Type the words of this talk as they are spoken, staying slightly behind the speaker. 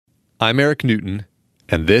I'm Eric Newton,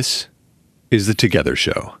 and this is The Together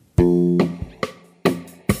Show.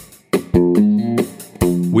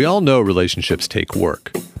 We all know relationships take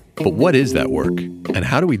work, but what is that work, and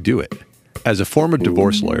how do we do it? As a former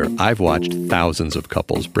divorce lawyer, I've watched thousands of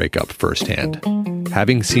couples break up firsthand.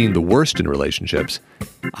 Having seen the worst in relationships,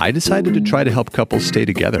 I decided to try to help couples stay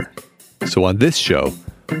together. So on this show,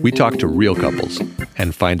 we talk to real couples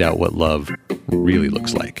and find out what love really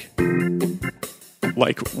looks like.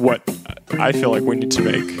 Like what I feel like we need to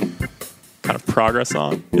make kind of progress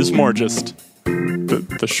on is more just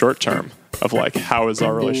the short term of like, how is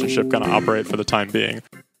our relationship going to operate for the time being?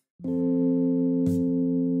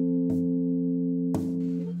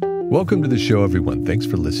 Welcome to the show, everyone. Thanks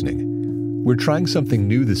for listening. We're trying something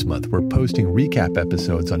new this month. We're posting recap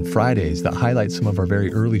episodes on Fridays that highlight some of our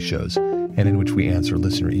very early shows and in which we answer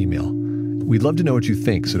listener email. We'd love to know what you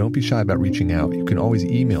think, so don't be shy about reaching out. You can always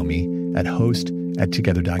email me at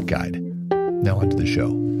host@together.guide. Now onto the show.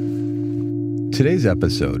 Today's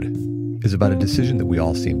episode is about a decision that we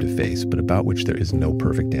all seem to face, but about which there is no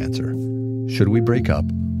perfect answer. Should we break up,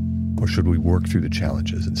 or should we work through the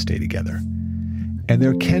challenges and stay together? And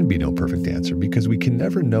there can be no perfect answer because we can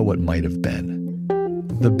never know what might have been.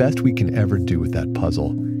 The best we can ever do with that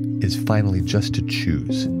puzzle is finally just to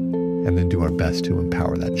choose and then do our best to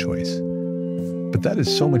empower that choice. But that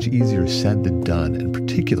is so much easier said than done, and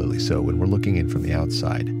particularly so when we're looking in from the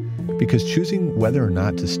outside. Because choosing whether or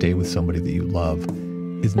not to stay with somebody that you love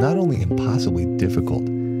is not only impossibly difficult,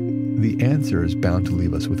 the answer is bound to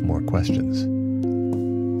leave us with more questions.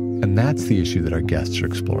 And that's the issue that our guests are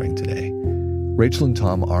exploring today. Rachel and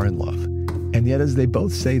Tom are in love, and yet as they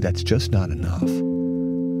both say, that's just not enough.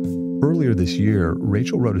 Earlier this year,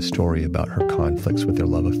 Rachel wrote a story about her conflicts with their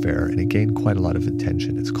love affair, and it gained quite a lot of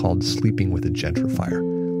attention. It's called Sleeping with a Gentrifier.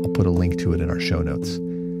 I'll put a link to it in our show notes.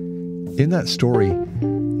 In that story,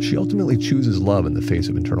 she ultimately chooses love in the face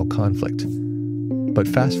of internal conflict. But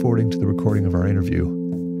fast forwarding to the recording of our interview,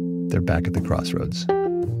 they're back at the crossroads.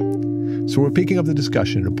 So we're picking up the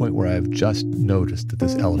discussion at a point where I've just noticed that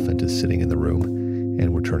this elephant is sitting in the room,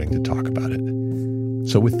 and we're turning to talk about it.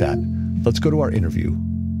 So with that, let's go to our interview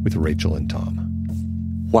with Rachel and Tom.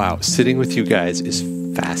 Wow, sitting with you guys is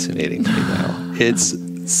fascinating right now. It's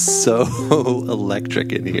so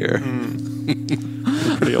electric in here.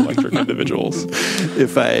 Pretty electric individuals.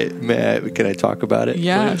 If I may, can I talk about it?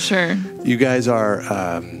 Yeah, sure. You guys are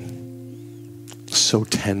so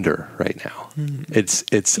tender right now. It's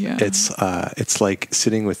like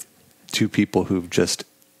sitting with two people who've just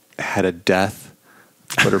had a death,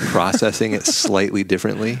 but are processing it slightly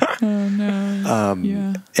differently. Oh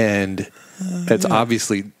no. And it's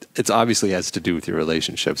obviously has to do with your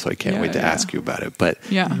relationship, so I can't wait to ask you about it. But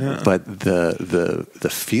but the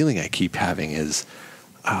feeling I keep having is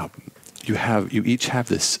you each have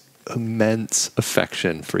this immense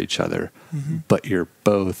affection for each other, but you're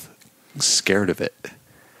both scared of it.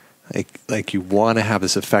 Like you want to have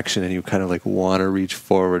this affection and you kind of like want to reach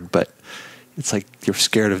forward, but it's like you're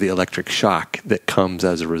scared of the electric shock that comes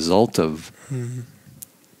as a result of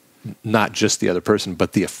not just the other person,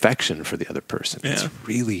 but the affection for the other person. Yeah.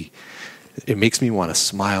 It makes me want to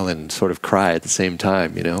smile and sort of cry at the same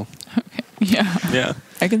time, you know? Okay. Yeah. Yeah.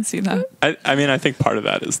 I can see that. I mean, I think part of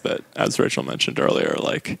that is that, as Rachel mentioned earlier,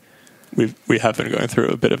 like we have been going through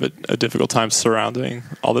a bit of a difficult time surrounding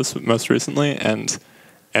all this most recently, and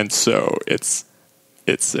so it's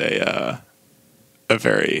a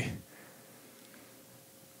very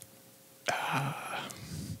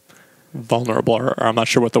vulnerable, or I'm not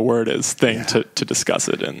sure what the word is, thing to discuss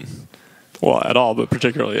it in, well, at all, but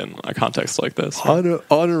particularly in a context like this. On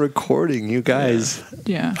a recording, you guys.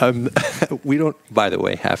 Yeah. We don't, by the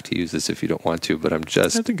way, have to use this if you don't want to, but I'm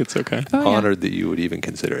just I think it's okay. honored that you would even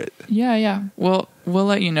consider it. Yeah, yeah. We'll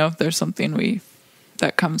let you know if there's something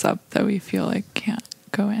that comes up that we feel like can't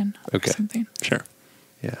go in. Okay. Or something. Sure.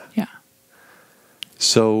 Yeah. Yeah.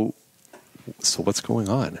 So what's going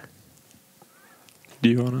on? Do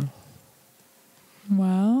you want to?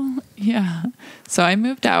 Well, yeah. So I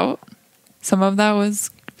moved out. Some of that was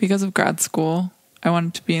because of grad school. I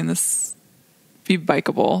wanted to be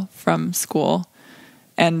bikeable from school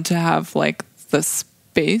and to have like the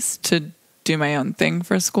space to do my own thing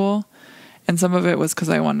for school. And some of it was because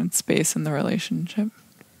I wanted space in the relationship.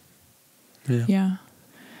 Yeah. Yeah.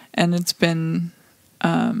 And it's been,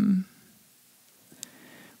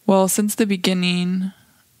 well, since the beginning,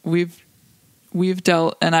 I've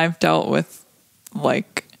dealt with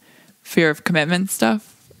like fear of commitment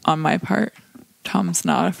stuff on my part. Tom's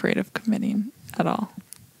not afraid of committing at all.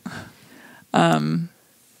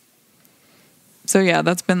 So yeah,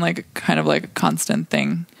 that's been like kind of like a constant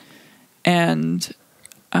thing. And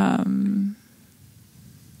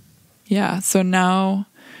So now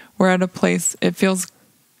we're at a place,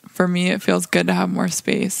 for me, it feels good to have more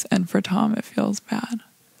space. And for Tom, it feels bad,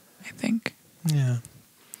 I think. Yeah.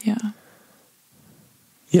 Yeah.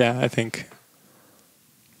 Yeah, I think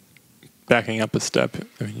backing up a step,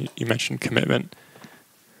 I mean, you mentioned commitment.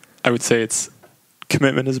 I would say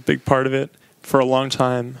commitment is a big part of it. For a long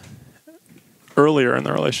time, earlier in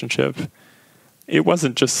the relationship, it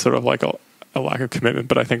wasn't just sort of like a lack of commitment,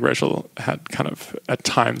 but I think Rachel had kind of at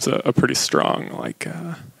times a pretty strong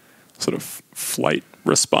sort of flight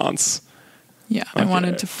response. Yeah, I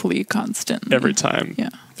wanted to flee constantly. Every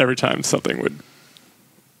time something would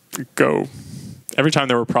go, every time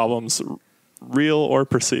there were problems, real or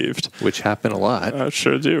perceived. Which happen a lot.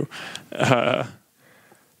 Sure do.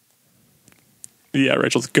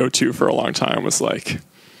 Rachel's go-to for a long time was like,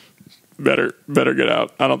 better get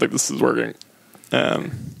out. I don't think this is working.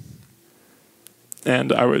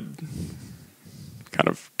 And I would kind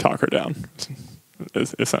of talk her down,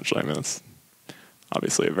 essentially. I mean, it's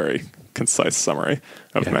obviously a very concise summary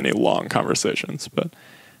of many long conversations. But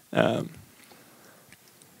and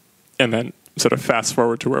then sort of fast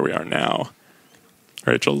forward to where we are now.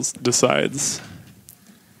 Rachel decides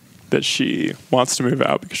that she wants to move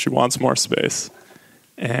out because she wants more space.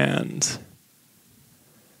 And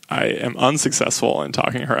I am unsuccessful in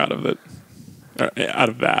talking her out of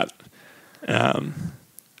that.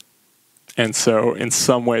 And so in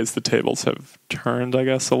some ways the tables have turned, I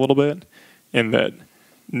guess, a little bit, in that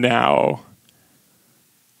now,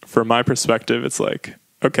 from my perspective, it's like,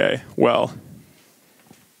 okay, well,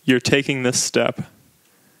 you're taking this step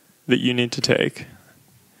that you need to take.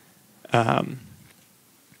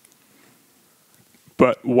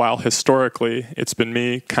 But while historically it's been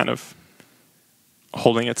me kind of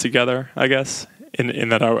holding it together, I guess, in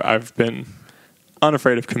that I've been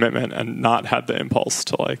unafraid of commitment and not had the impulse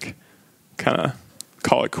to like kind of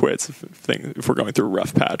call it quits if we're going through a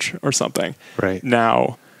rough patch or something. Right.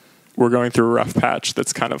 Now we're going through a rough patch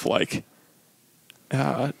that's kind of like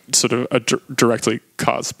sort of directly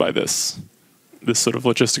caused by this sort of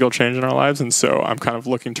logistical change in our lives. And so I'm kind of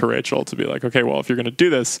looking to Rachel to be like, okay, well, if you're going to do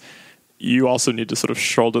this, you also need to sort of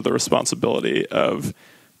shoulder the responsibility of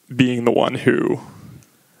being the one who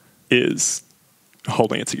is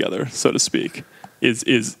holding it together, so to speak,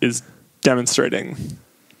 is demonstrating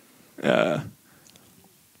not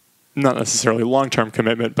necessarily long-term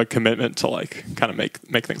commitment, but commitment to like kind of make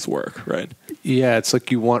things work, right? Yeah, it's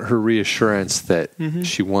like you want her reassurance that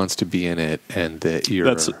she wants to be in it and that you're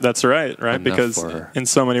that's right? Because in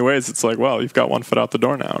so many ways it's like, well, you've got one foot out the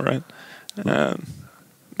door now, right?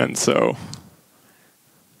 And so,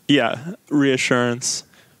 yeah, reassurance,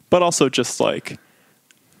 but also just like,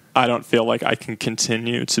 I don't feel like I can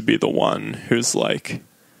continue to be the one who's like,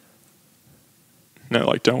 no,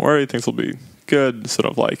 like, don't worry, things will be good, sort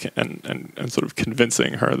of like, and sort of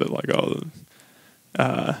convincing her that like,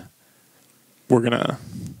 we're going to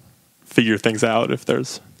figure things out if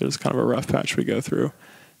there's kind of a rough patch we go through.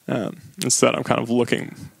 Instead, I'm kind of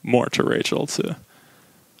looking more to Rachel to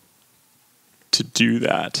do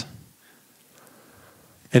that.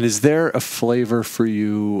 And is there a flavor for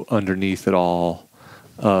you underneath it all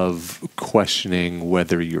of questioning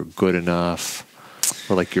whether you're good enough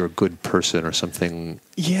or like you're a good person or something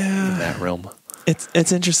in that realm?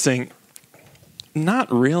 It's interesting.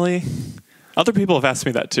 Not really. Other people have asked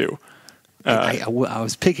me that too. I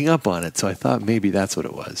was picking up on it, so I thought maybe that's what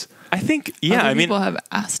it was. I think, yeah. Other people have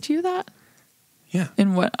asked you that? Yeah.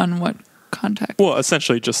 On what context? Well,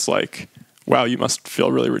 essentially just like, wow, you must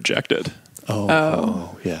feel really rejected.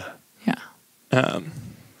 Oh, yeah. Yeah.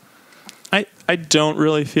 I don't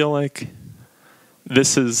really feel like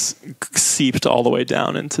this is seeped all the way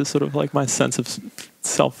down into sort of like my sense of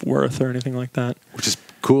self-worth or anything like that. Which is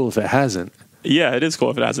cool if it hasn't. Yeah, it is cool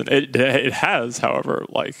if it hasn't. It has, however,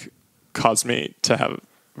 like caused me to have,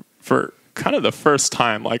 for kind of the first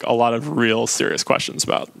time, like a lot of real serious questions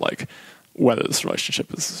about like whether this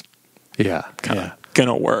relationship is kind of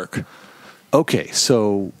gonna work. Okay,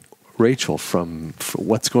 so Rachel, from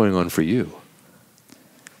what's going on for you?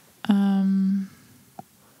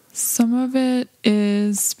 Some of it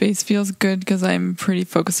is space feels good because I'm pretty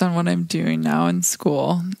focused on what I'm doing now in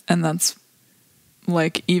school. And that's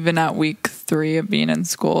like, even at week 3 of being in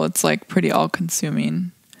school, it's like pretty all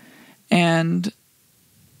consuming. And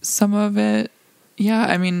some of it, yeah,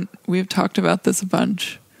 I mean, we've talked about this a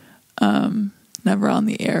bunch. Never on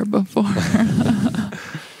the air before.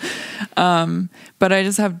 But I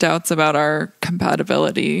just have doubts about our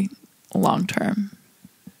compatibility long term.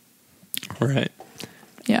 Right.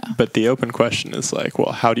 Yeah. But the open question is like,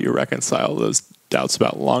 well, how do you reconcile those doubts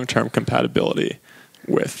about long-term compatibility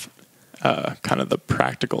with kind of the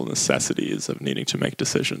practical necessities of needing to make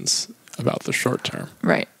decisions about the short term.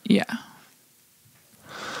 Right. Yeah.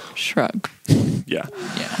 Shrug. Yeah.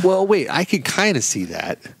 Yeah. Well, wait, I could kind of see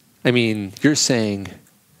that. I mean, you're saying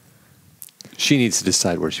she needs to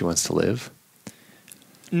decide where she wants to live?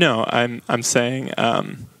 No, I'm saying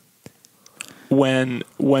when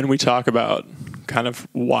we talk about kind of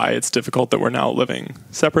why it's difficult that we're now living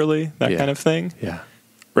separately, that kind of thing. Yeah.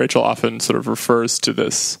 Rachel often sort of refers to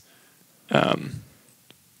this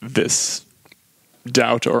this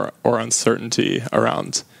doubt or uncertainty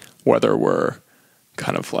around whether we're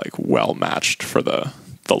kind of like well matched for the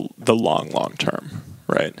long term,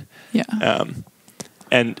 right? Yeah.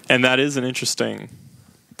 And that is an interesting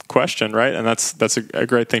question, right? And that's a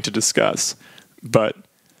great thing to discuss. But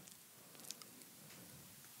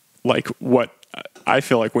like what I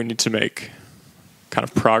feel like we need to make kind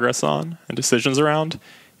of progress on and decisions around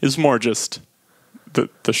is more just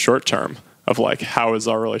the short term of like, how is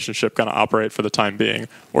our relationship going to operate for the time being,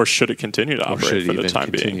 or should it continue to operate for the time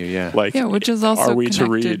being? Yeah. Like, which is also are we to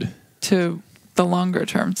connected read to the longer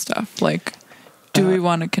term stuff? Like, do we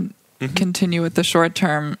want to continue with the short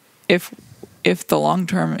term if the long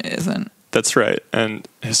term isn't? That's right. And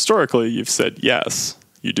historically, you've said yes,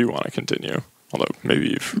 you do want to continue. Although maybe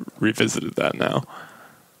you've revisited that now.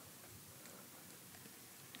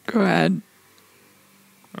 Go ahead.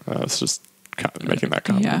 I was just kind of making that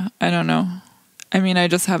comment. Yeah, I don't know. I mean, I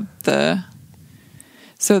just have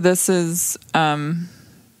so this is, I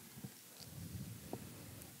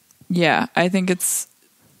think it's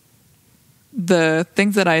the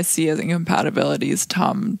things that I see as incompatibilities,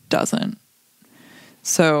 Tom doesn't.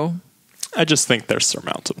 So. I just think they're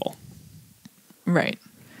surmountable. Right.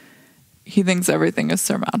 He thinks everything is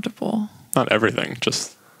surmountable. Not everything,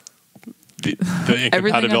 just the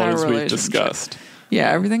incompatibilities we've discussed. Yeah,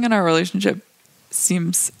 everything in our relationship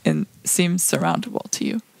seems surmountable to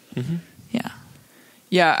you. Mm-hmm. Yeah.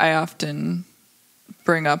 Yeah, I often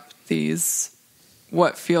bring up these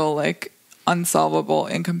what feel like unsolvable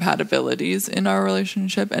incompatibilities in our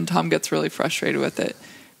relationship, and Tom gets really frustrated with it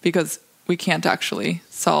because we can't actually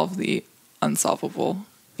solve the unsolvable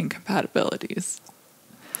incompatibilities.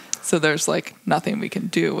 So there's like nothing we can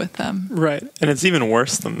do with them. Right. And it's even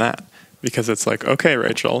worse than that, because it's like, okay,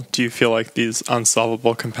 Rachel, do you feel like these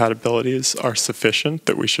unsolvable compatibilities are sufficient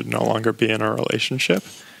that we should no longer be in a relationship?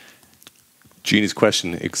 Jeannie's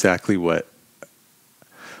question, exactly what...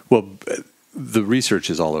 Well, the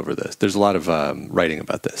research is all over this. There's a lot of writing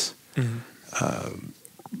about this,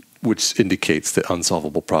 which indicates that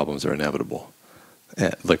unsolvable problems are inevitable.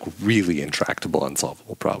 Like really intractable,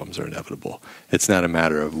 unsolvable problems are inevitable. It's not a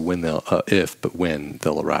matter of when but when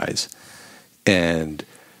they'll arise. And,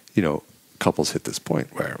 couples hit this point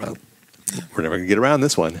where, well, we're never going to get around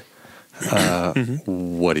this one.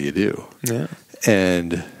 What do you do? Yeah.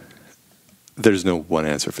 And there's no one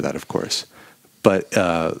answer for that, of course. But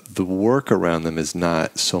the work around them is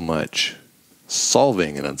not so much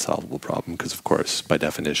solving an unsolvable problem, because, of course, by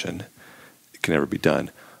definition, it can never be done.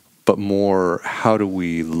 But more, how do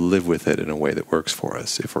we live with it in a way that works for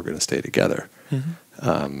us if we're going to stay together?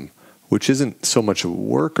 Which isn't so much a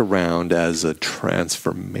workaround as a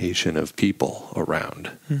transformation of people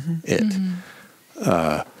around it.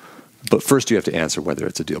 But first you have to answer whether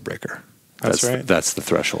it's a deal breaker. That's right. That's the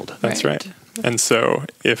threshold. That's right. And so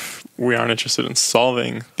if we aren't interested in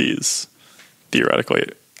solving these, theoretically,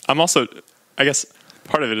 I guess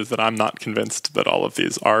part of it is that I'm not convinced that all of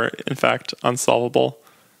these are, in fact, unsolvable.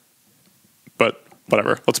 But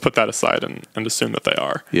whatever, let's put that aside and assume that they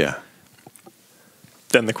are. Yeah.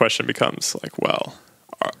 Then the question becomes like, well,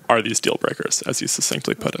 are these deal breakers, as you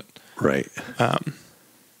succinctly put it? Right.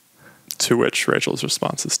 To which Rachel's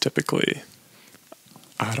response is typically,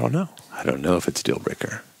 I don't know. I don't know if it's a deal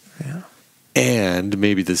breaker. Yeah. And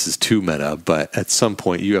maybe this is too meta, but at some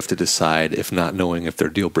point you have to decide if not knowing if they're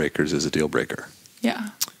deal breakers is a deal breaker. Yeah.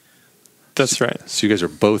 That's right. So you guys are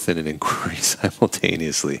both in an inquiry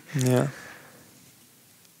simultaneously. Yeah.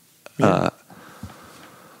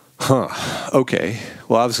 Okay.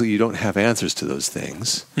 Well, obviously you don't have answers to those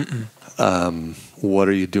things. What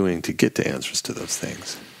are you doing to get to answers to those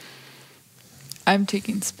things? I'm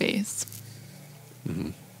taking space.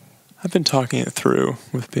 I've been talking it through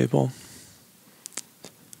with people,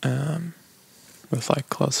 with like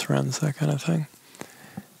close friends, that kind of thing.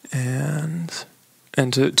 And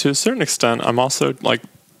to a certain extent, I'm also like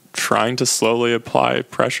trying to slowly apply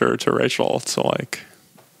pressure to Rachel to like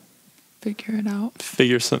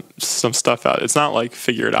figure some stuff out. It's not like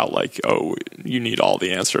figure it out like, oh, you need all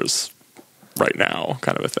the answers right now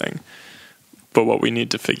kind of a thing. But what we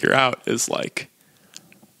need to figure out is like,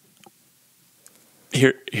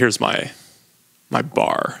 here's my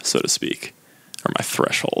bar, so to speak, or my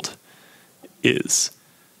threshold is,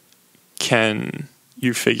 can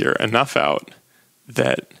you figure enough out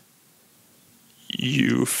that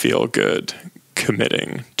you feel good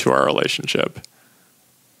committing to our relationship,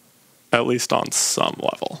 at least on some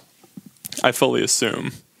level? I fully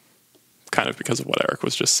assume, kind of because of what Eric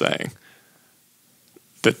was just saying,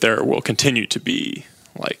 that there will continue to be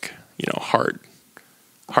like, hard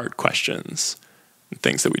questions and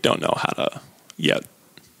things that we don't know how to yet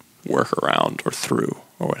work around or through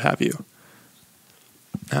or what have you.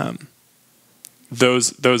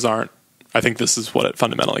 Those aren't, I think this is what it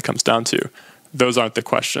fundamentally comes down to. Those aren't the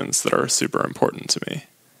questions that are super important to me.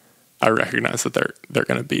 I recognize that they're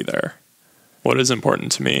going to be there. What is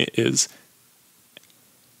important to me is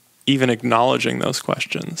even acknowledging those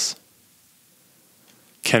questions.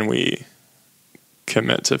 Can we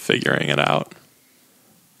commit to figuring it out?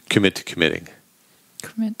 Commit to committing.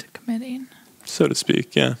 Commit to committing. So to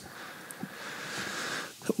speak, yeah.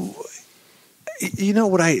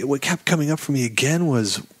 What kept coming up for me again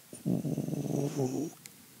was,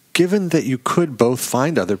 given that you could both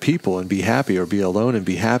find other people and be happy, or be alone and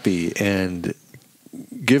be happy, and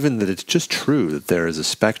given that it's just true that there is a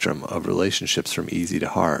spectrum of relationships from easy to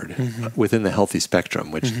hard within the healthy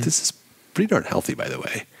spectrum, which this is pretty darn healthy, by the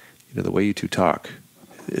way. The way you two talk,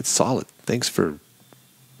 it's solid. Thanks for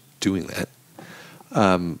doing that.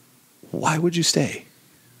 Why would you stay?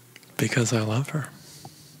 Because I love her.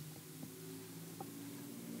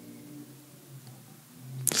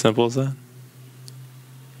 Simple as that.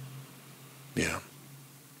 Yeah.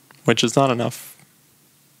 Which is not enough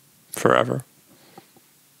forever.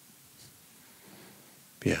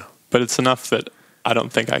 Yeah. But it's enough that I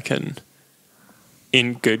don't think I can,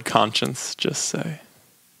 in good conscience, just say,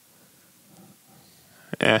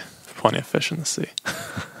 plenty of fish in the sea.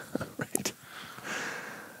 Right.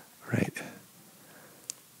 Right.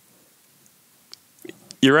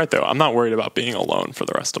 You're right, though. I'm not worried about being alone for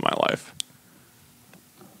the rest of my life.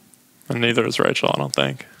 And neither is Rachel, I don't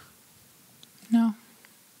think. No.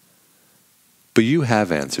 But you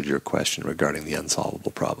have answered your question regarding the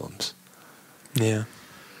unsolvable problems. Yeah.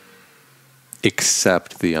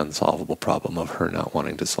 Except the unsolvable problem of her not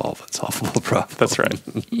wanting to solve unsolvable problems. That's right.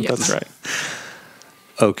 Yes. That's right.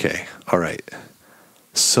 Okay. All right.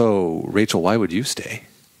 So, Rachel, why would you stay?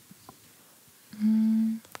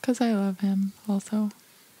 Because I love him also.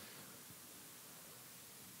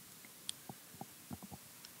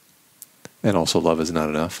 And also, love is not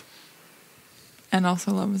enough. And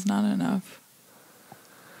also, love is not enough.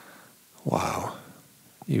 Wow.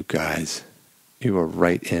 You guys, you are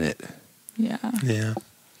right in it. Yeah. Yeah.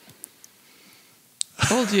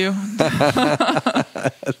 Told you.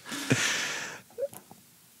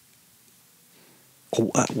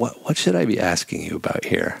 What should I be asking you about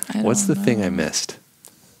here? I What's the don't thing I know. missed?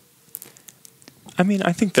 I mean,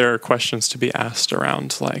 I think there are questions to be asked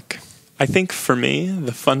around, like, I think for me,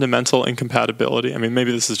 the fundamental incompatibility, I mean,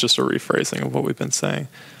 maybe this is just a rephrasing of what we've been saying,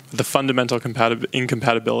 but the fundamental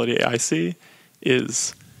incompatibility I see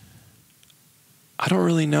is, I don't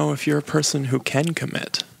really know if you're a person who can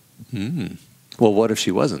commit. Well, what if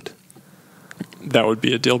she wasn't? That would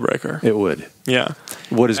be a deal breaker. It would. Yeah.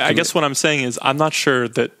 I guess what I'm saying is, I'm not sure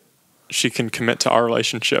that she can commit to our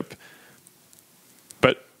relationship,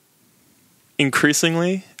 but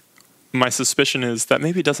increasingly, my suspicion is that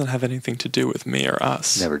maybe it doesn't have anything to do with me or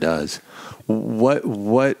us. Never does. What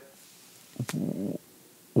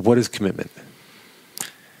is commitment?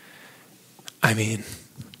 I mean,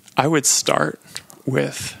 I would start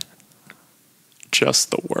with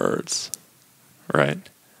just the words, right?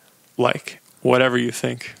 Like, whatever you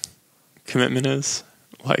think commitment is,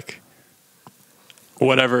 like,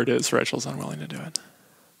 whatever it is, Rachel's unwilling to do it.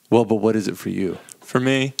 Well, but what is it for you? For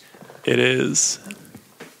me, it is,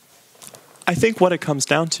 I think what it comes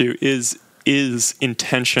down to is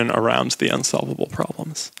intention around the unsolvable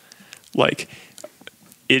problems. Like,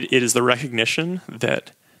 it is the recognition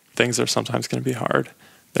that things are sometimes going to be hard.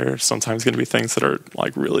 There are sometimes going to be things that are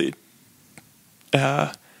like really,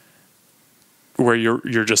 where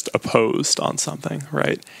you're just opposed on something,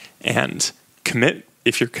 right? And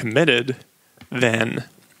if you're committed, then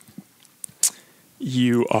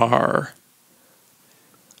you are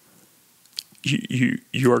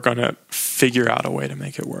going to figure out a way to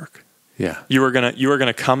make it work. Yeah. You are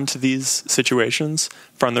gonna come to these situations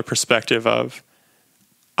from the perspective of,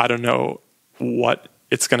 I don't know what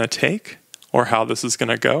it's going to take or how this is going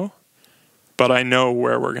to go, but I know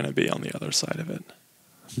where we're going to be on the other side of it.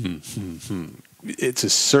 It's a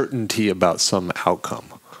certainty about some outcome.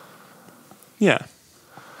 Yeah.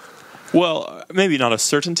 Well, maybe not a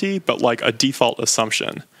certainty, but like a default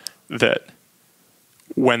assumption that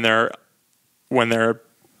when there are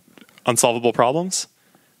unsolvable problems,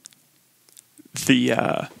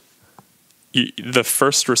 the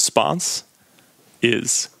first response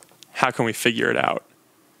is how can we figure it out,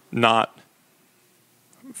 not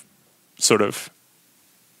sort of,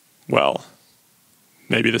 well,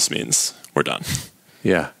 maybe this means we're done.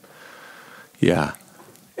 Yeah.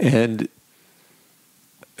 And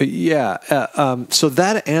so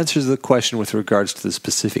that answers the question with regards to the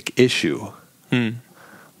specific issue.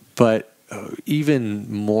 But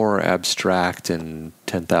even more abstract and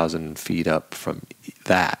 10,000 feet up from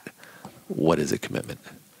that, what is a commitment?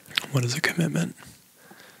 What is a commitment?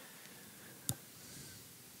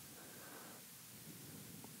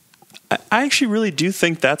 I actually really do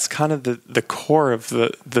think that's kind of the core of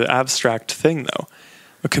the abstract thing, though.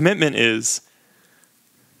 A commitment is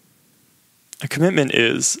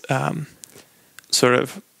sort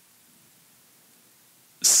of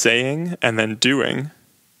saying and then doing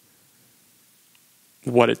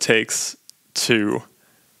what it takes to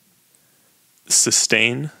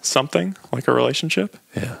sustain something like a relationship,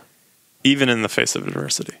 even in the face of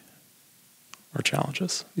adversity or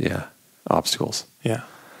challenges. Yeah, obstacles. Yeah.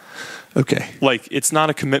 Okay. Like, it's not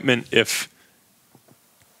a commitment if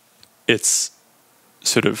it's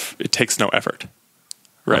sort of, it takes no effort,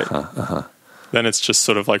 right? Then it's just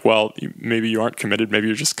sort of like, well, maybe you aren't committed. Maybe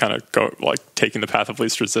you're just kind of taking the path of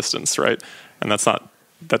least resistance, right? And that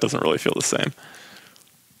doesn't really feel the same.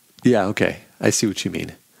 Yeah. Okay. I see what you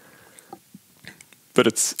mean. But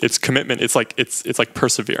it's commitment. It's like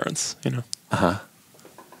perseverance,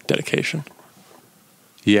 dedication.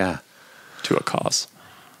 Yeah. To a cause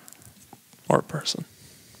or a person.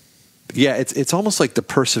 Yeah. It's almost like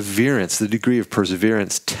the degree of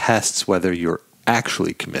perseverance tests whether you're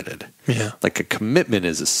actually committed. Yeah. Like a commitment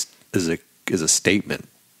is a statement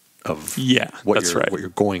of what's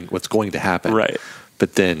going to happen. Right.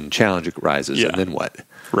 But then challenge arises, and then what?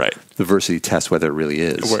 Right. The adversity tests whether it really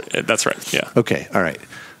is. That's right. Yeah. Okay. All right.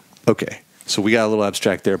 Okay. So we got a little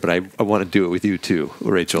abstract there, but I want to do it with you too,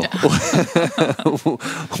 Rachel. Yeah.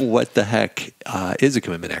 What the heck is a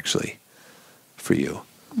commitment actually for you?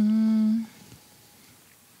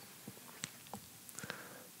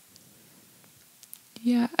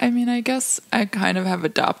 Yeah, I mean, I guess I kind of have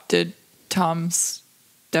adopted Tom's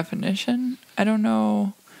definition. I don't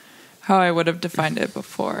know how I would have defined it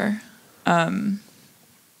before. You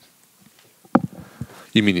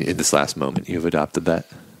mean in this last moment you've adopted that?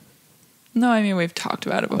 No, I mean, we've talked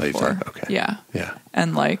about it before. Okay. Yeah.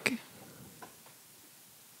 And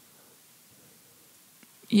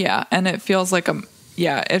and it feels like a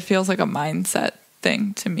mindset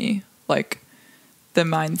thing to me. Like the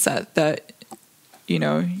mindset that,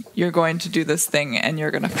 you're going to do this thing and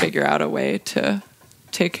you're going to figure out a way to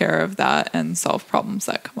take care of that and solve problems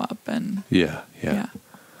that come up. And yeah.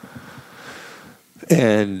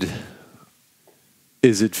 And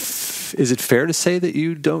is it fair to say that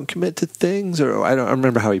you don't commit to things, or I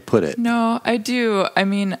remember how he put it? No, I do. I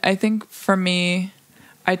mean, I think for me,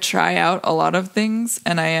 I try out a lot of things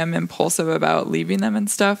and I am impulsive about leaving them and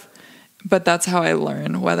stuff, but that's how I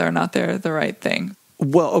learn whether or not they're the right thing.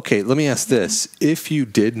 Well, okay, let me ask this. If you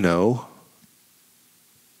did know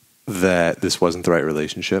that this wasn't the right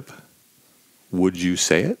relationship, would you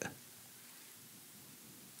say it?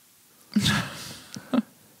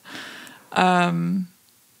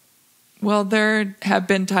 Well, there have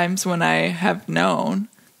been times when I have known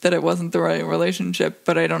that it wasn't the right relationship,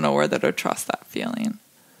 but I don't know whether to trust that feeling.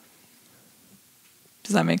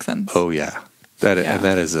 Does that make sense? Oh, yeah. And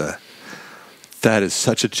that is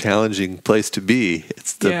such a challenging place to be.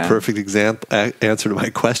 It's the perfect answer to my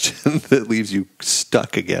question that leaves you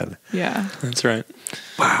stuck again. Yeah. That's right.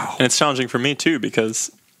 Wow. And it's challenging for me too,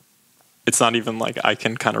 because it's not even like I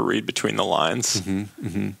can kind of read between the lines,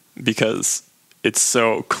 because it's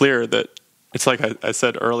so clear that it's like I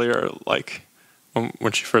said earlier, like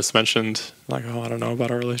when she first mentioned like, oh, I don't know about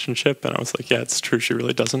our relationship. And I was like, yeah, it's true. She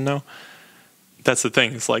really doesn't know. That's the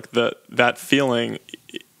thing. It's like that feeling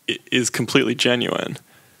is completely genuine,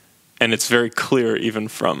 and it's very clear even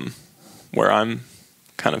from where I'm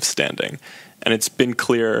kind of standing. And it's been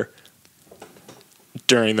clear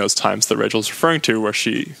during those times that Rachel's referring to where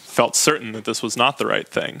she felt certain that this was not the right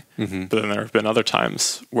thing. But then there have been other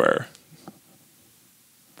times where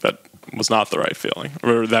that was not the right feeling,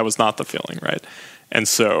 or that was not the feeling, right? And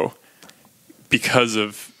so because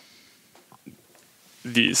of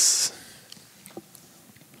these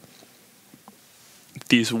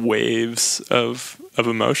waves of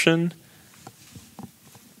emotion,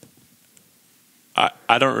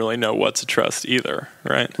 I don't really know what to trust either,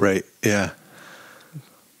 right? Right. Yeah.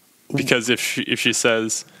 Because if she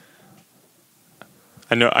says,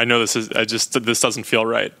 I know this doesn't feel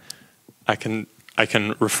right, I can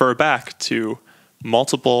refer back to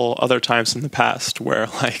multiple other times in the past where,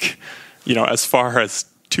 like, as far as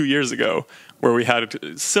 2 years ago, where we had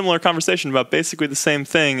a similar conversation about basically the same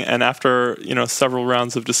thing, and after several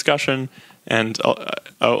rounds of discussion and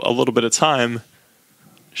a little bit of time,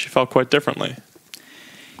 she felt quite differently.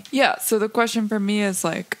 Yeah. So the question for me is,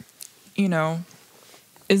 like,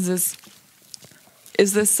 is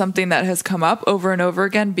this something that has come up over and over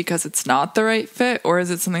again because it's not the right fit, or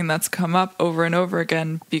is it something that's come up over and over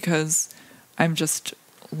again because I'm just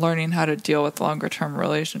learning how to deal with longer term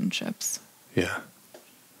relationships? Yeah.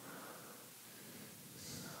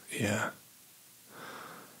 Yeah.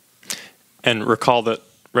 And recall that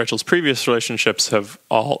Rachel's previous relationships have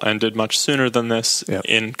all ended much sooner than this, yep.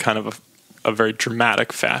 in kind of a very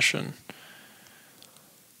dramatic fashion.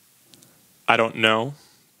 I don't know,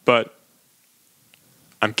 but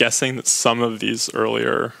I'm guessing that some of these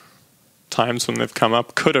earlier times when they've come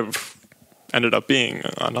up could have ended up being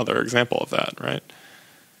another example of that, right?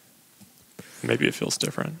 Maybe it feels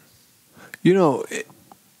different.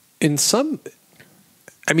 In some...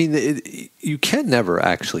 I mean, you can never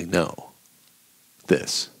actually know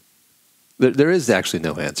this. There is actually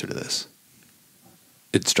no answer to this.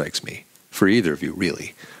 It strikes me, for either of you,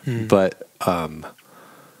 really. Mm. But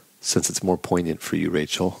since it's more poignant for you,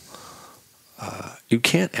 Rachel, you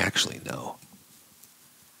can't actually know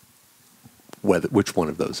which one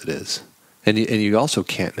of those it is. And you also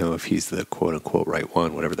can't know if he's the quote-unquote right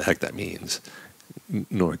one, whatever the heck that means,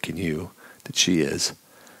 nor can you, that she is.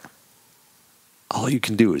 All you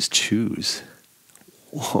can do is choose.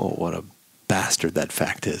 Whoa, what a bastard that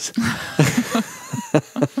fact is.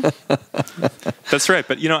 That's right.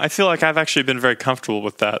 But, I feel like I've actually been very comfortable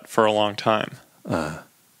with that for a long time.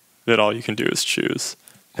 That all you can do is choose.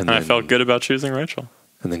 And then, I felt good about choosing Rachel.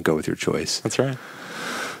 And then go with your choice. That's right.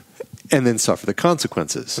 And then suffer the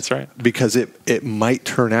consequences. That's right. Because it might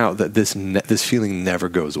turn out that this feeling never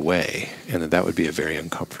goes away, and that would be a very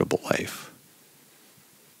uncomfortable life.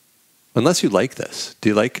 Unless you like this.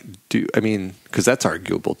 Because that's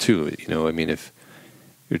arguable too, if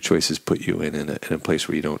your choices put you in a place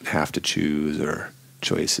where you don't have to choose, or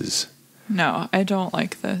choices. No, I don't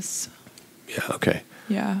like this. Yeah, okay.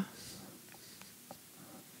 Yeah.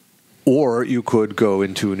 Or you could go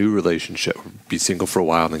into a new relationship, be single for a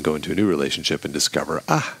while, and then go into a new relationship and discover,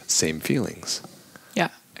 same feelings. Yeah,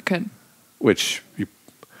 I could. Which you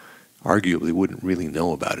arguably wouldn't really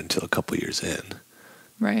know about until a couple years in.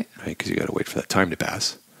 Right. Because you got to wait for that time to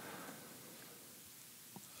pass.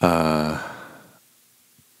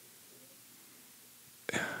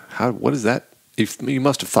 What is that? You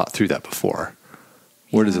must have thought through that before.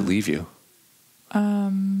 Where does it leave you?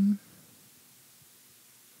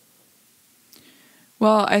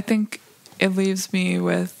 Well, I think it leaves me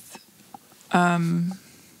with, I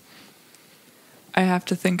have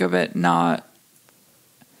to think of it not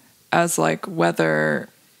as like whether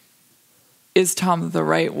is Tom the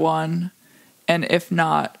right one, and if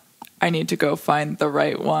not, I need to go find the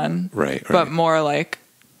right one. Right. But more like,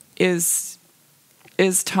 is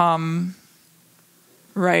Tom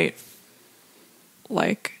right?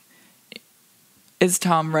 Like, is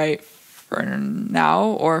Tom right for now,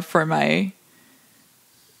 or for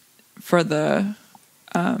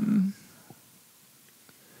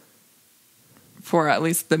at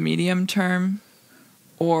least the medium term,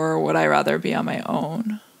 or would I rather be on my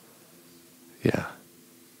own? Yeah.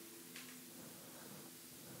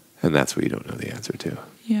 And that's what you don't know the answer to.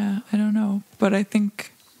 Yeah, I don't know. But I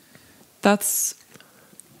think that's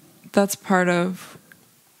part of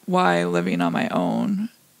why living on my own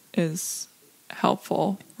is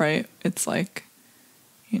helpful, right? It's like,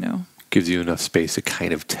 gives you enough space to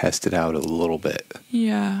kind of test it out a little bit.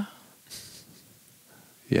 Yeah.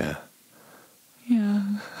 Yeah.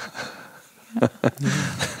 Yeah.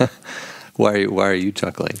 Why are you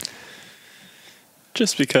chuckling?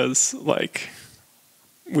 Just because, like,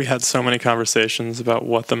 we had so many conversations about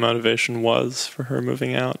what the motivation was for her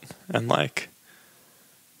moving out, and like,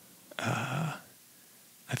 I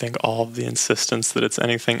think all of the insistence that it's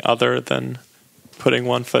anything other than putting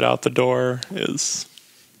one foot out the door is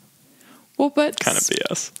but kind of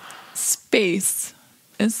BS. Space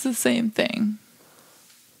is the same thing.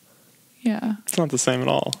 Yeah. It's not the same at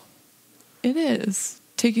all. It is.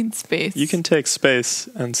 Taking space. You can take space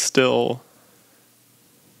and still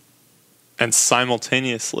and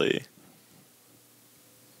simultaneously,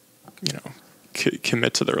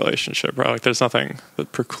 commit to the relationship, right? Like, there's nothing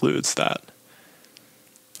that precludes that.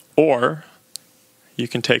 Or you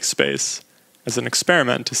can take space as an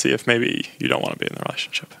experiment to see if maybe you don't want to be in the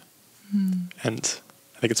relationship. And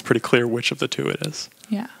I think it's pretty clear which of the two it is.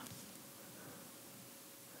 Yeah.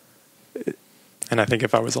 And I think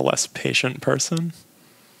if I was a less patient person,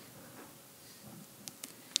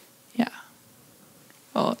 yeah.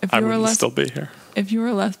 Well, if I you were wouldn't less, still be here. if you were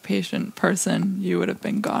a less patient person, you would have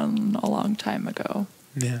been gone a long time ago.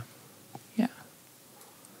 Yeah. Yeah.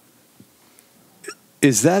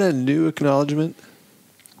 Is that a new acknowledgement?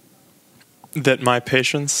 That my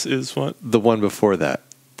patience is what? The one before that.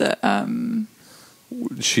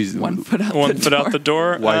 She's one foot out One the foot door. out the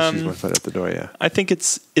door. Why she's 1 foot out the door? Yeah. I think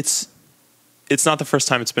it's not the first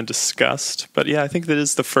time it's been discussed, but yeah, I think that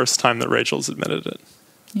is the first time that Rachel's admitted it.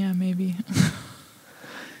 Yeah, maybe.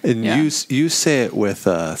 And Yeah. you say it with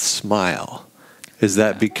a smile. Is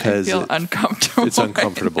that because I feel uncomfortable? it's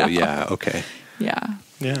uncomfortable? Right now. Yeah. Okay. Yeah.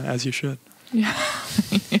 Yeah, as you should. Yeah.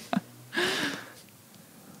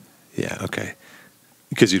 Yeah. Okay.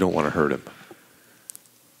 Because you don't want to hurt him.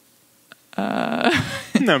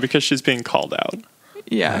 No, because she's being called out.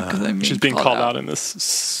 Yeah, because She's being called out in this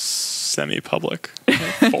semi-public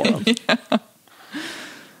forum.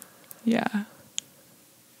 Yeah.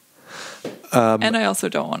 And I also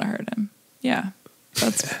don't want to hurt him. Yeah.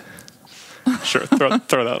 That's Sure, throw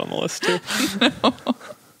that on the list too.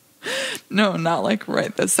 no, not like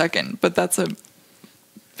right this second, but that's a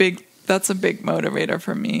big motivator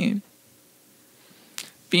for me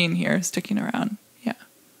being here, sticking around. Yeah.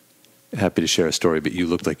 Happy to share a story, but you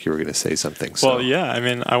looked like you were going to say something. So. Well, yeah, I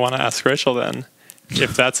mean, I want to ask Rachel then,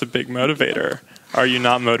 if that's a big motivator, are you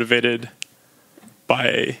not motivated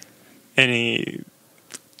by any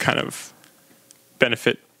kind of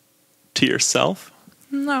benefit to yourself?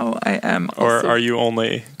 No, I am. Or Also, are you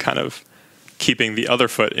only kind of keeping the other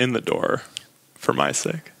foot in the door for my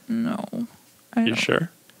sake? No. You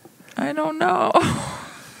sure? I don't know.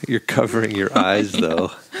 You're covering your eyes,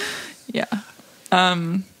 though. Yeah.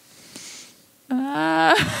 I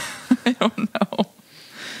don't know.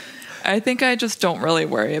 I think I just don't really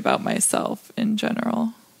worry about myself in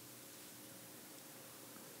general.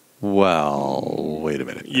 Well, wait a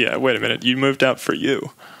minute. Yeah, wait a minute. You moved out for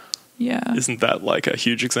you. Yeah. Isn't that like a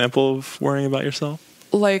huge example of worrying about yourself?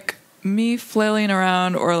 Like me flailing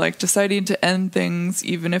around or like deciding to end things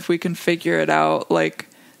even if we can figure it out, like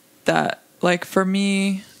that. Like for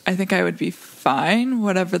me, I think I would be fine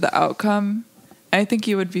whatever the outcome. I think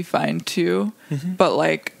you would be fine too. Mm-hmm. But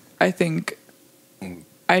like I think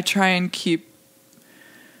I try and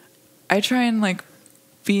like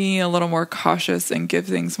be a little more cautious and give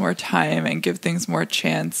things more time and give things more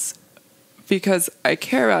chance because I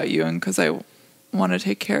care about you and because I want to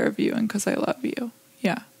take care of you and because I love you.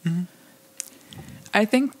 Yeah. Mm-hmm. I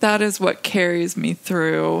think that is what carries me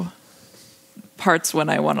through parts when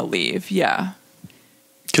I want to leave. Yeah.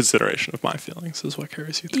 Consideration of my feelings is what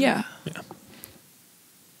carries you through. Yeah. Yeah.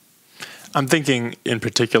 I'm thinking in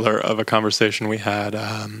particular of a conversation we had,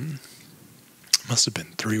 must have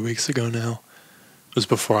been 3 weeks ago now. It was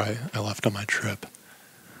before I left on my trip.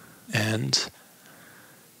 And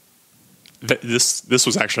this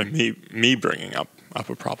was actually me bringing up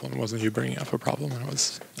a problem. It wasn't you bringing up a problem. I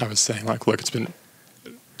was saying, like, look, it's been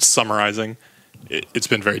summarizing. It's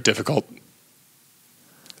been very difficult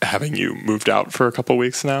having you moved out for a couple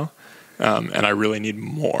weeks now. And I really need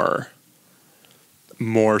more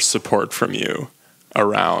support from you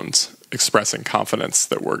around expressing confidence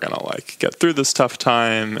that we're going to like get through this tough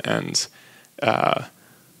time and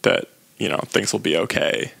that, you know, things will be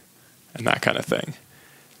okay and that kind of thing.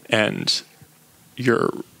 And your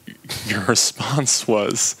response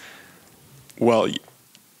was, well,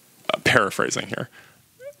 paraphrasing here,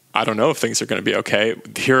 I don't know if things are going to be okay.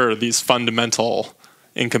 Here are these fundamental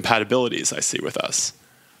incompatibilities I see with us.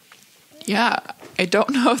 Yeah, I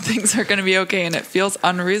don't know if things are going to be okay, and it feels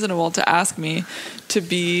unreasonable to ask me to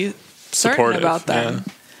be certain Supportive, about them.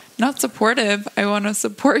 yeah. Not supportive, I want to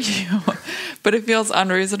support you, but it feels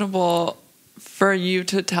unreasonable for you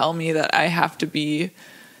to tell me that I have to be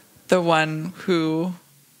the one who,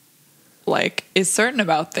 like, is certain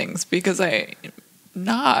about things because I'm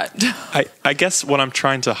not. I guess what I'm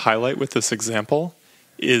trying to highlight with this example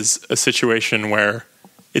is a situation where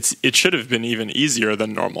it should have been even easier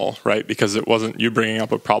than normal, right? Because it wasn't you bringing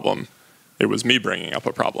up a problem. It was me bringing up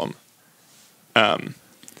a problem.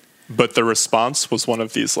 But the response was one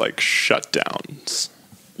of these, like, shutdowns.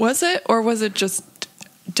 Was it? Or was it just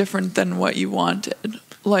different than what you wanted?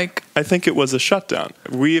 Like, I think it was a shutdown.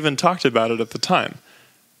 We even talked about it at the time.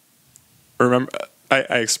 Remember,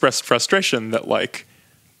 I expressed frustration that, like,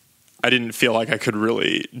 I didn't feel like I could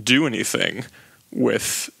really do anything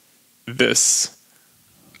with this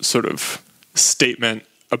sort of statement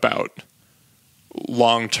about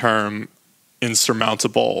long-term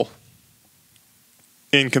insurmountable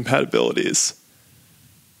incompatibilities.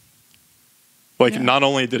 Like, not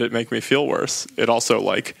only did it make me feel worse, it also,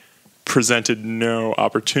 like, presented no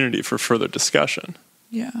opportunity for further discussion.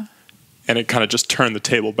 Yeah. And it kind of just turned the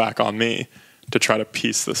table back on me to try to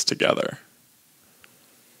piece this together.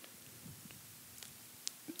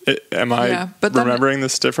 Am I remembering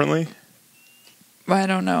this differently? I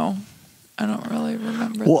don't know. I don't really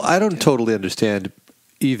remember. Well, I don't totally understand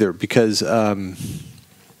either because,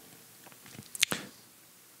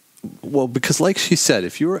 because like she said,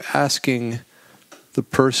 if you were asking the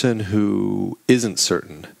person who isn't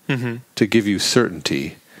certain to give you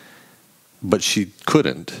certainty, but she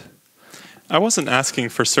couldn't. I wasn't asking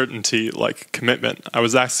for certainty like commitment. I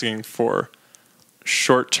was asking for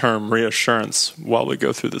short-term reassurance while we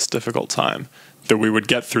go through this difficult time, that we would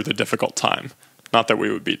get through the difficult time, not that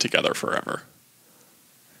we would be together forever.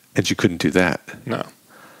 And you couldn't do that. No.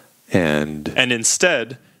 And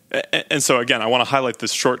instead, and so again, I want to highlight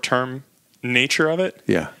this short-term nature of it.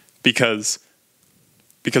 Yeah. Because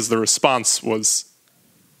the response was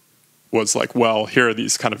like, well, here are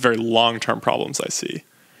these kind of very long-term problems I see,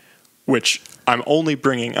 which I'm only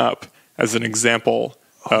bringing up as an example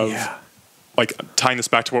of, like, tying this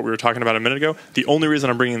back to what we were talking about a minute ago. The only reason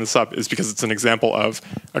I'm bringing this up is because it's an example of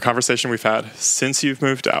a conversation we've had since you've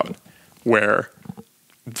moved out, where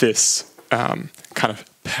this kind of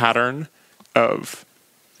pattern of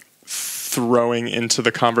throwing into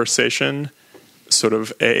the conversation sort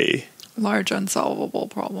of a large unsolvable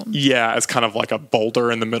problem. Yeah, as kind of like a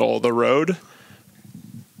boulder in the middle of the road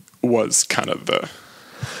was kind of the...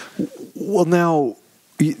 Well, now,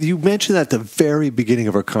 you mentioned that at the very beginning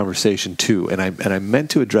of our conversation, too, and I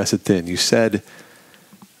meant to address it then. You said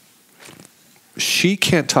she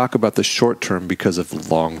can't talk about the short term because of the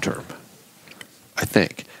long term, I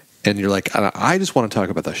think. And you're like, I just want to talk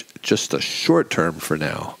about just the short term for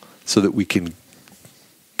now so that we can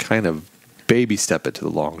kind of baby step it to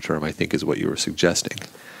the long term, I think is what you were suggesting.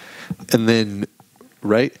 And then,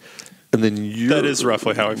 right? And then that is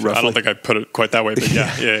roughly how I feel. I don't think I put it quite that way, but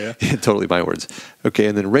yeah. Totally my words. Okay,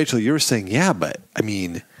 and then Rachel, you were saying, but I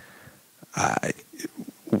mean, if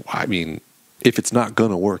it's not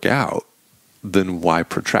going to work out, then why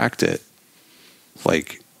protract it?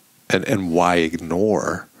 Like, and why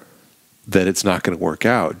ignore that it's not going to work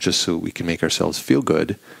out just so we can make ourselves feel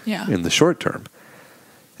good in the short term?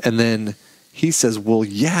 And then he says, well,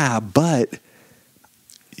 but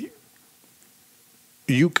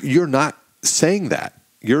you're not saying that.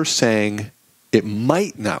 You're saying it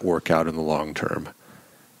might not work out in the long term.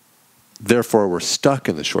 Therefore, we're stuck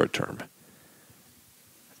in the short term.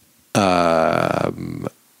 Did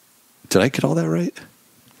I get all that right?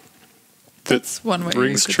 That's one way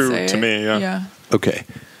rings you could true say to it. me. Yeah. Okay.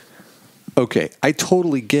 I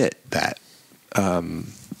totally get that.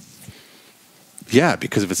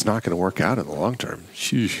 Because if it's not going to work out in the long term,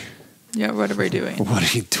 yeah, what are we doing? What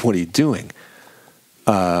are you doing?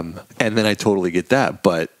 And then I totally get that.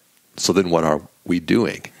 But so then, what are we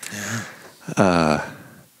doing? Yeah.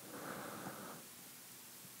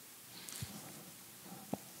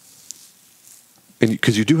 And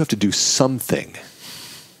because you do have to do something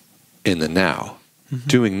in the now. Mm-hmm.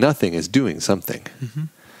 Doing nothing is doing something.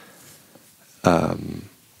 Mm-hmm.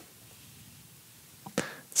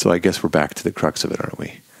 So I guess we're back to the crux of it, aren't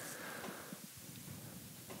we?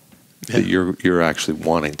 Yeah. That you're actually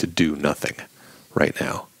wanting to do nothing right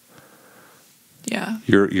now. Yeah.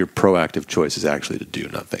 Your proactive choice is actually to do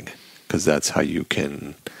nothing, because that's how you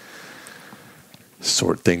can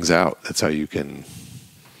sort things out. That's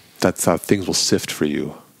how things will sift for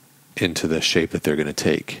you into the shape that they're going to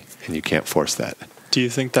take, and you can't force that. Do you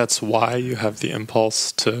think that's why you have the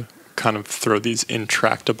impulse to kind of throw these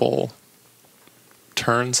intractable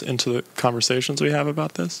turns into the conversations we have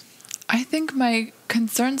about this? I think my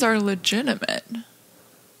concerns are legitimate.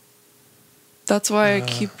 That's why I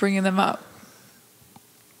keep bringing them up.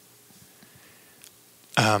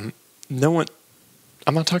 I'm not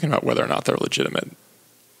talking about whether or not they're legitimate.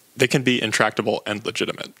 They can be intractable and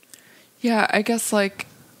legitimate. Yeah, I guess, like,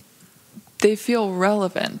 they feel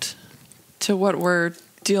relevant to what we're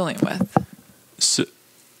dealing with. So,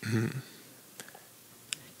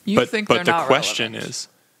 you think they're not relevant.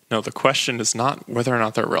 The question is not whether or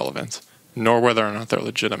not they're relevant, nor whether or not they're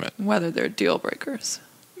legitimate. Whether they're deal breakers.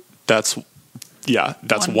 That's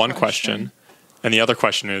one question. And the other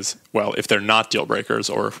question is, well, if they're not deal breakers,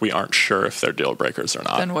 or if we aren't sure if they're deal breakers or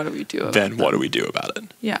not, then what do we do about it?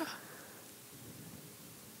 Yeah.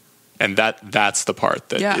 And that's the part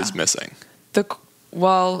that is missing.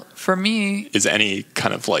 For me, is any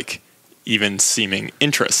kind of like even seeming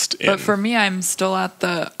interest in. But for me, I'm still at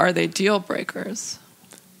are they deal breakers?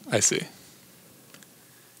 I see.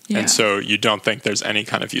 Yeah. And so you don't think there's any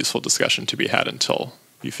kind of useful discussion to be had until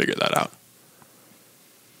you figure that out?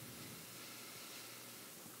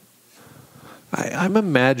 I'm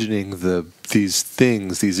imagining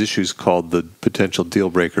these issues called the potential deal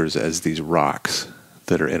breakers as these rocks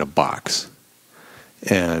that are in a box.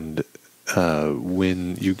 And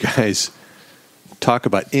when you guys talk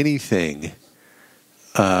about anything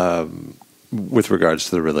with regards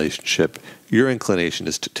to the relationship, your inclination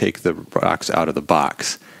is to take the rocks out of the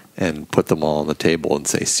box and put them all on the table and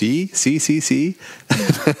say, see.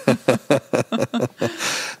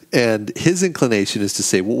 And his inclination is to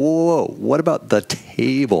say, whoa, what about the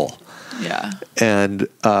table? Yeah. And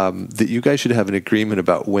that you guys should have an agreement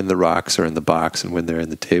about when the rocks are in the box and when they're in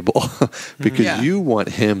the table, because you want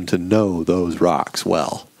him to know those rocks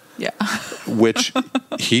well. Yeah. Which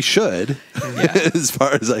he should, as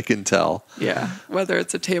far as I can tell. Yeah. Whether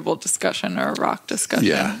it's a table discussion or a rock discussion.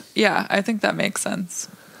 Yeah. Yeah, I think that makes sense.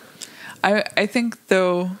 I think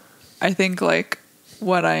like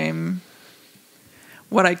what I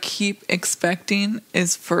keep expecting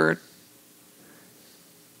is for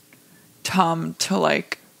Tom to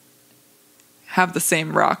like have the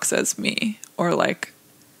same rocks as me, or like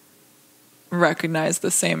recognize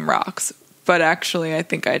the same rocks. But actually, I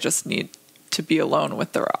think I just need to be alone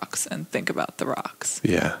with the rocks and think about the rocks.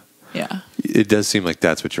 Yeah. Yeah. It does seem like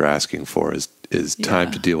that's what you're asking for is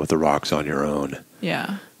time to deal with the rocks on your own.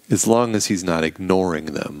 Yeah. As long as he's not ignoring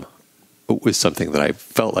them, was something that I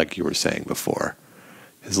felt like you were saying before.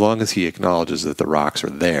 As long as he acknowledges that the rocks are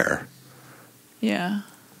there. Yeah.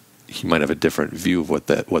 He might have a different view of what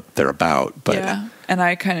they're about. But yeah. And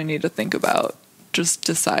I kind of need to think about, just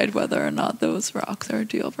decide whether or not those rocks are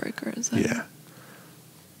deal breakers. Yeah.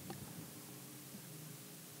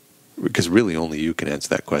 Because really only you can answer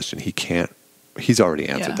that question. He can't. He's already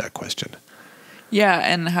answered that question. Yeah,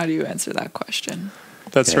 and how do you answer that question?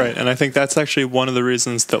 That's right. And I think that's actually one of the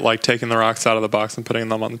reasons that like taking the rocks out of the box and putting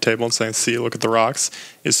them on the table and saying, see, look at the rocks,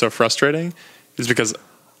 is so frustrating, is because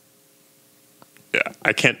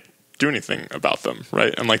I can't do anything about them,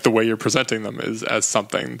 right? And like the way you're presenting them is as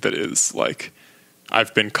something that is like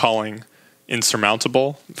I've been calling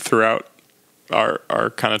insurmountable throughout our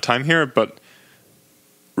kind of time here, but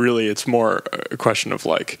really it's more a question of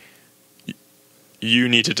like you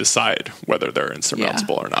need to decide whether they're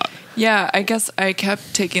insurmountable or not. Yeah, I guess I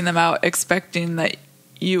kept taking them out expecting that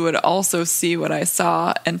you would also see what I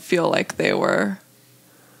saw and feel like they were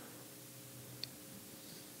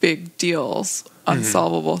big deals,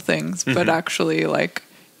 unsolvable things, but actually like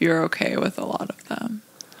you're okay with a lot of them.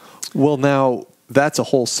 Well, now that's a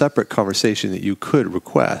whole separate conversation that you could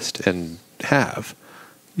request and have,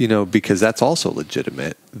 because that's also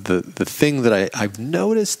legitimate. The thing that I've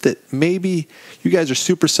noticed that maybe you guys are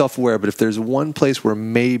super self-aware, but if there's one place where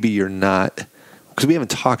maybe you're not, because we haven't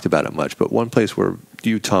talked about it much, but one place where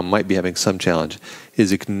you, Tom, might be having some challenge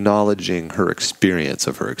is acknowledging her experience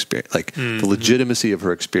of her experience, like the legitimacy of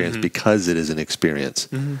her experience because it is an experience.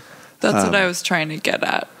 That's what I was trying to get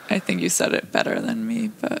at. I think you said it better than me,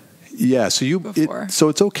 but yeah. So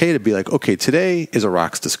it's okay to be like, okay, today is a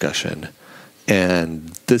rocks discussion, and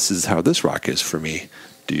this is how this rock is for me.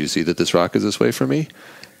 Do you see that this rock is this way for me?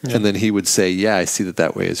 Yeah. And then he would say, yeah, I see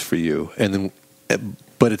that way is for you. And then,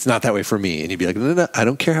 but it's not that way for me. And he'd be like, no, I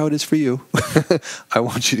don't care how it is for you. I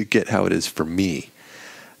want you to get how it is for me.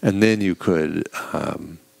 And then you could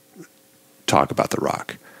talk about the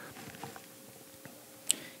rock.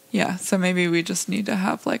 Yeah, so maybe we just need to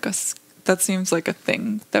have like that seems like a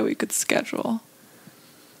thing that we could schedule.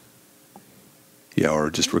 Yeah, or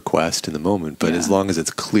just request in the moment. But as long as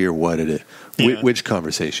it's clear what it is, which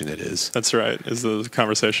conversation it is. That's right. Is the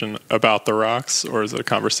conversation about the rocks, or is it a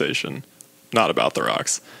conversation not about the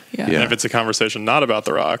rocks? Yeah. And if it's a conversation not about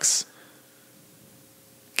the rocks,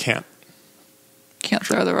 can't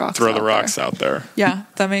throw the rocks out there. Yeah,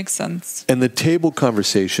 that makes sense. And the table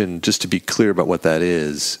conversation, just to be clear about what that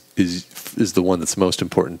is the one that's most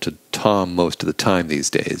important to Tom most of the time these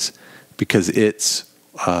days, because it's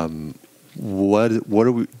what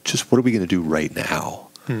are we going to do right now,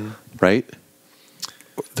 right?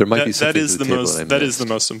 There might be something that is the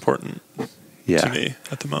most important to me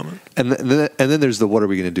at the moment. And then there's the what are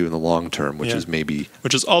we going to do in the long term, which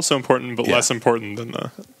is also important, but less important than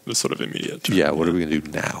the sort of immediate term. Yeah, what are we going to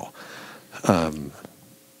do now?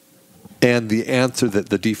 And the answer that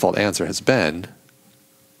the default answer has been,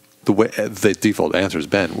 we're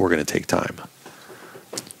going to take time.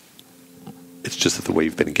 It's just that the way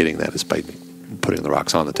you've been getting that is by putting the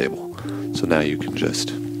rocks on the table. So now you can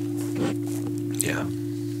just,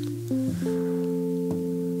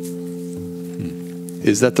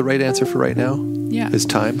 Is that the right answer for right now? Yeah. Is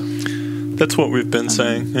time? That's what we've been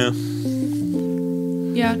saying, yeah.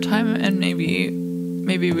 Yeah, time, and maybe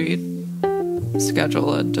we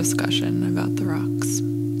schedule a discussion about the rocks.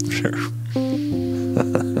 Sure. Yeah.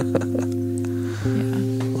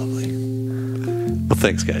 Lovely. Well,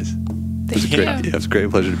 thanks, guys. Thank you. It was a great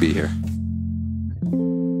pleasure to be here.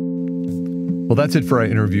 Well, that's it for our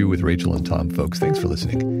interview with Rachel and Tom, folks. Thanks for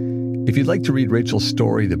listening. If you'd like to read Rachel's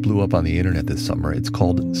story that blew up on the internet this summer, it's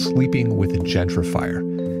called Sleeping with a Gentrifier,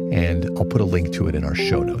 and I'll put a link to it in our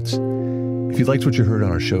show notes. If you liked what you heard on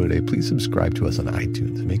our show today, please subscribe to us on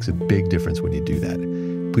iTunes. It makes a big difference when you do that.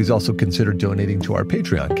 Please also consider donating to our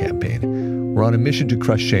Patreon campaign. We're on a mission to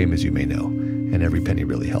crush shame, as you may know, and every penny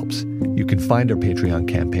really helps. You can find our Patreon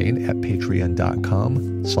campaign at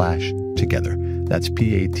patreon.com/together. That's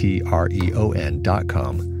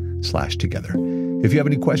patreon.com/together. If you have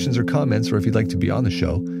any questions or comments, or if you'd like to be on the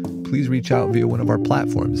show, please reach out via one of our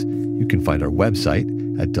platforms. You can find our website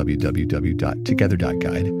at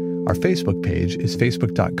www.together.guide. Our Facebook page is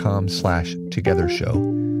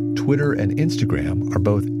facebook.com/togethershow. Twitter and Instagram are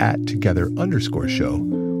both @together_show,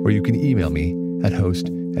 or you can email me at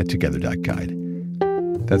host@together.guide.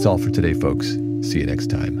 That's all for today, folks. See you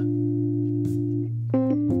next time.